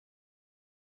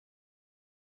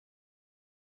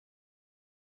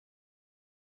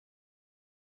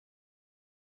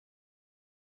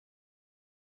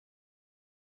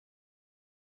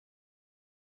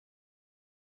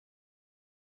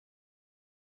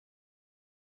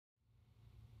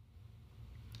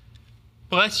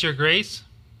Bless your grace.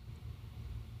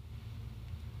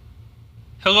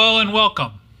 Hello and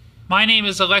welcome. My name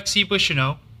is Alexei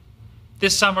Bushino.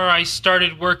 This summer I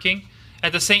started working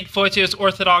at the St. Photius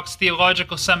Orthodox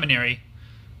Theological Seminary,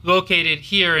 located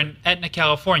here in Etna,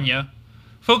 California,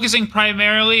 focusing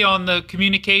primarily on the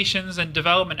communications and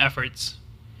development efforts.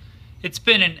 It's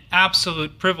been an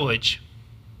absolute privilege.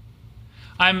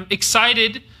 I'm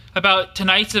excited about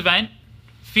tonight's event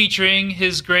featuring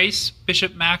His Grace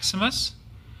Bishop Maximus,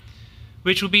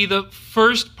 which will be the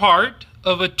first part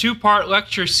of a two-part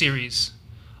lecture series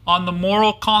on the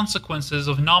moral consequences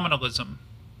of nominalism.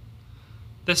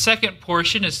 The second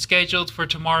portion is scheduled for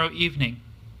tomorrow evening.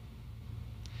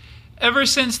 Ever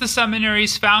since the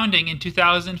seminary's founding in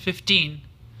 2015,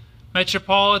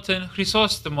 Metropolitan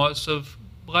Chrysostomos of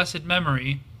blessed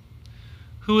memory,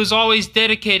 who is always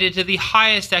dedicated to the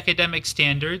highest academic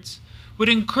standards, would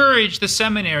encourage the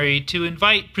seminary to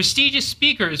invite prestigious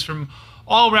speakers from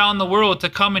all around the world to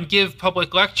come and give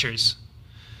public lectures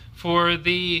for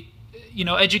the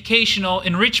educational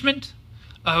enrichment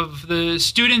of the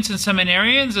students and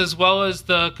seminarians as well as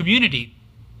the community.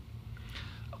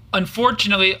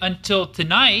 Unfortunately, until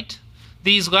tonight,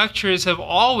 these lectures have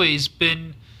always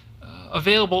been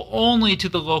available only to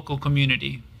the local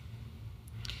community.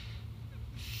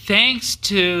 Thanks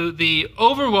to the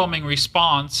overwhelming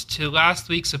response to last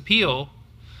week's appeal,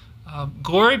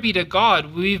 glory be to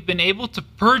God, we've been able to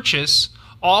purchase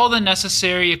all the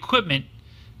necessary equipment,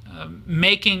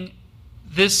 making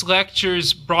this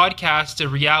lecture's broadcast a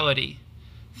reality.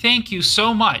 Thank you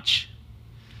so much.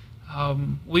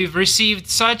 We've received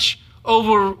such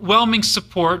overwhelming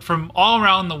support from all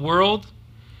around the world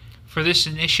for this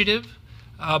initiative,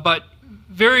 but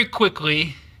very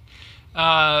quickly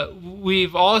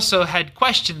we've also had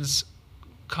questions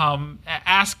come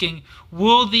asking,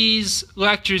 will these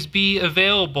lectures be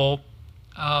available?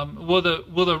 Will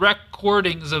the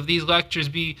recordings of these lectures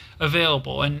be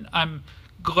available? And I'm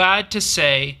glad to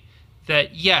say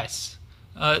that yes,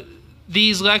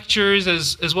 these lectures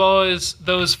as well as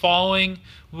those following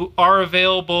are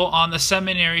available on the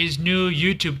seminary's new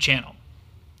YouTube channel.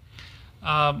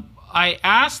 I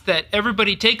ask that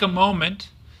everybody take a moment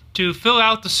to fill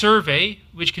out the survey,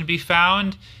 which can be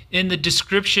found in the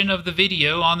description of the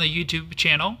video on the YouTube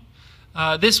channel.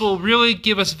 This will really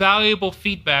give us valuable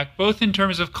feedback, both in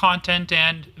terms of content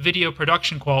and video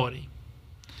production quality.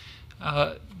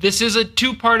 This is a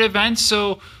two-part event,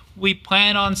 so we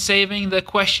plan on saving the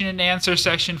question and answer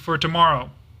section for tomorrow.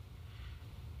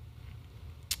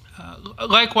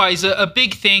 Likewise, a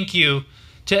big thank you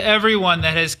to everyone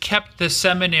that has kept the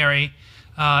seminary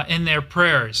in their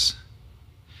prayers.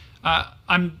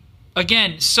 I'm,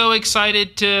 again, so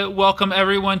excited to welcome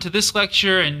everyone to this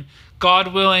lecture and,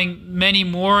 God willing, many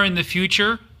more in the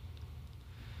future.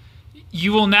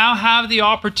 You will now have the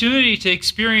opportunity to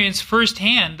experience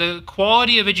firsthand the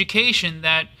quality of education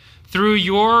that, through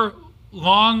your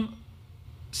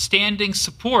long-standing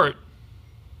support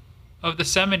of the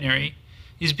seminary,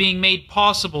 is being made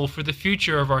possible for the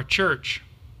future of our church.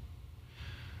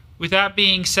 With that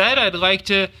being said, I'd like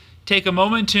to take a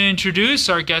moment to introduce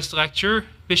our guest lecturer,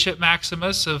 Bishop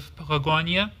Maximus of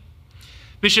Pelagonia.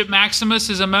 Bishop Maximus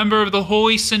is a member of the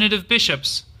Holy Synod of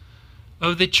Bishops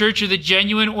of the Church of the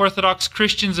Genuine Orthodox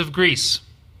Christians of Greece.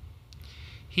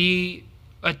 He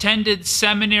attended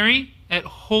seminary at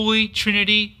Holy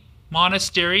Trinity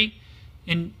Monastery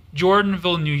in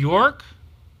Jordanville, New York,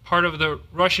 part of the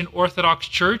Russian Orthodox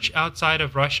Church outside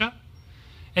of Russia.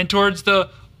 And towards the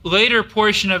later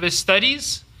portion of his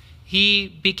studies, he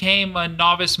became a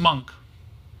novice monk.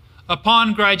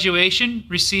 Upon graduation,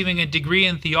 receiving a degree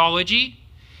in theology,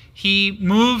 he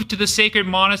moved to the Sacred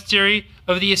Monastery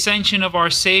of the Ascension of Our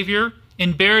Savior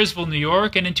in Bearsville, New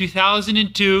York, and in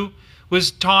 2002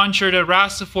 was tonsured a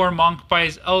Rasifor monk by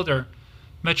his elder,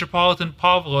 Metropolitan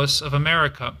Pavlos of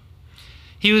America.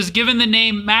 He was given the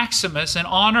name Maximus in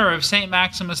honor of St.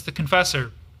 Maximus the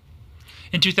Confessor.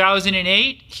 In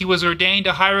 2008, he was ordained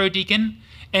a hierodeacon,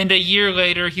 and a year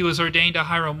later he was ordained a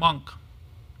hieromonk.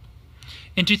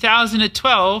 In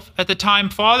 2012, at the time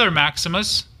Father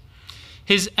Maximus,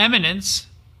 His Eminence,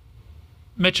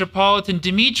 Metropolitan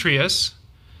Demetrius,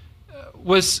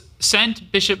 was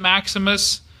sent Bishop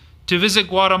Maximus to visit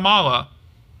Guatemala,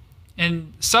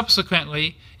 and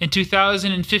subsequently, in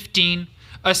 2015,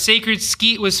 a sacred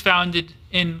skeet was founded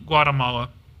in Guatemala.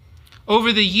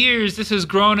 Over the years, this has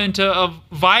grown into a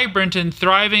vibrant and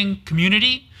thriving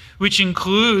community, which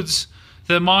includes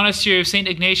the Monastery of Saint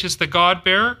Ignatius the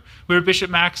God-bearer, where Bishop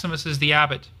Maximus is the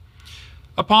abbot.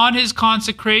 Upon his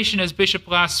consecration as bishop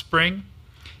last spring,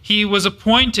 he was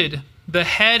appointed the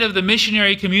head of the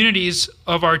missionary communities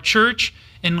of our church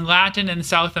in Latin and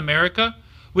South America,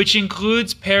 which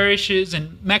includes parishes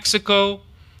in Mexico,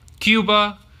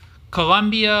 Cuba,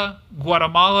 Colombia,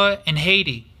 Guatemala, and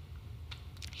Haiti.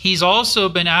 He's also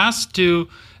been asked to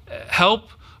help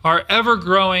our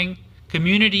ever-growing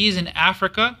communities in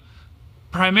Africa,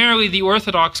 primarily the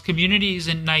Orthodox communities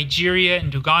in Nigeria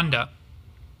and Uganda.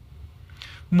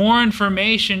 More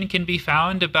information can be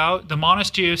found about the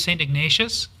Monastery of Saint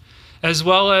Ignatius, as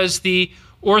well as the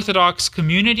Orthodox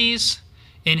communities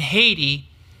in Haiti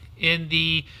in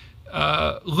the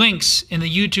links in the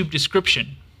YouTube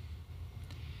description.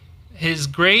 His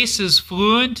Grace is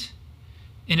fluent,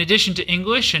 in addition to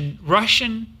English, and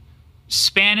Russian,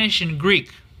 Spanish, and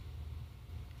Greek.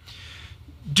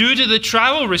 Due to the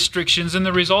travel restrictions and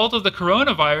the result of the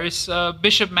coronavirus,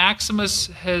 Bishop Maximus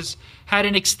has had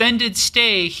an extended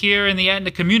stay here in the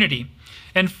Etna community.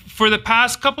 And for the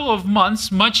past couple of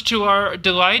months, much to our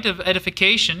delight of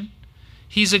edification,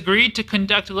 he's agreed to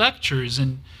conduct lectures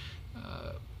in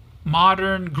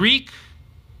modern Greek,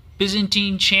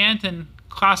 Byzantine chant, and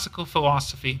classical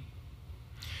philosophy.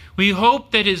 We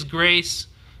hope that His Grace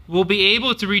will be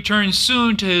able to return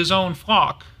soon to his own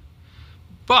flock,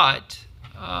 but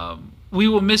we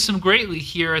will miss him greatly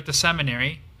here at the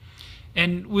seminary,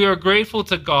 and we are grateful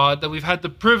to God that we've had the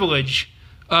privilege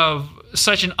of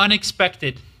such an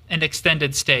unexpected and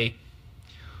extended stay.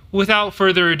 Without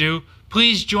further ado,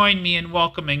 please join me in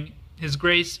welcoming His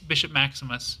Grace Bishop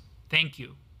Maximus. Thank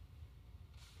you.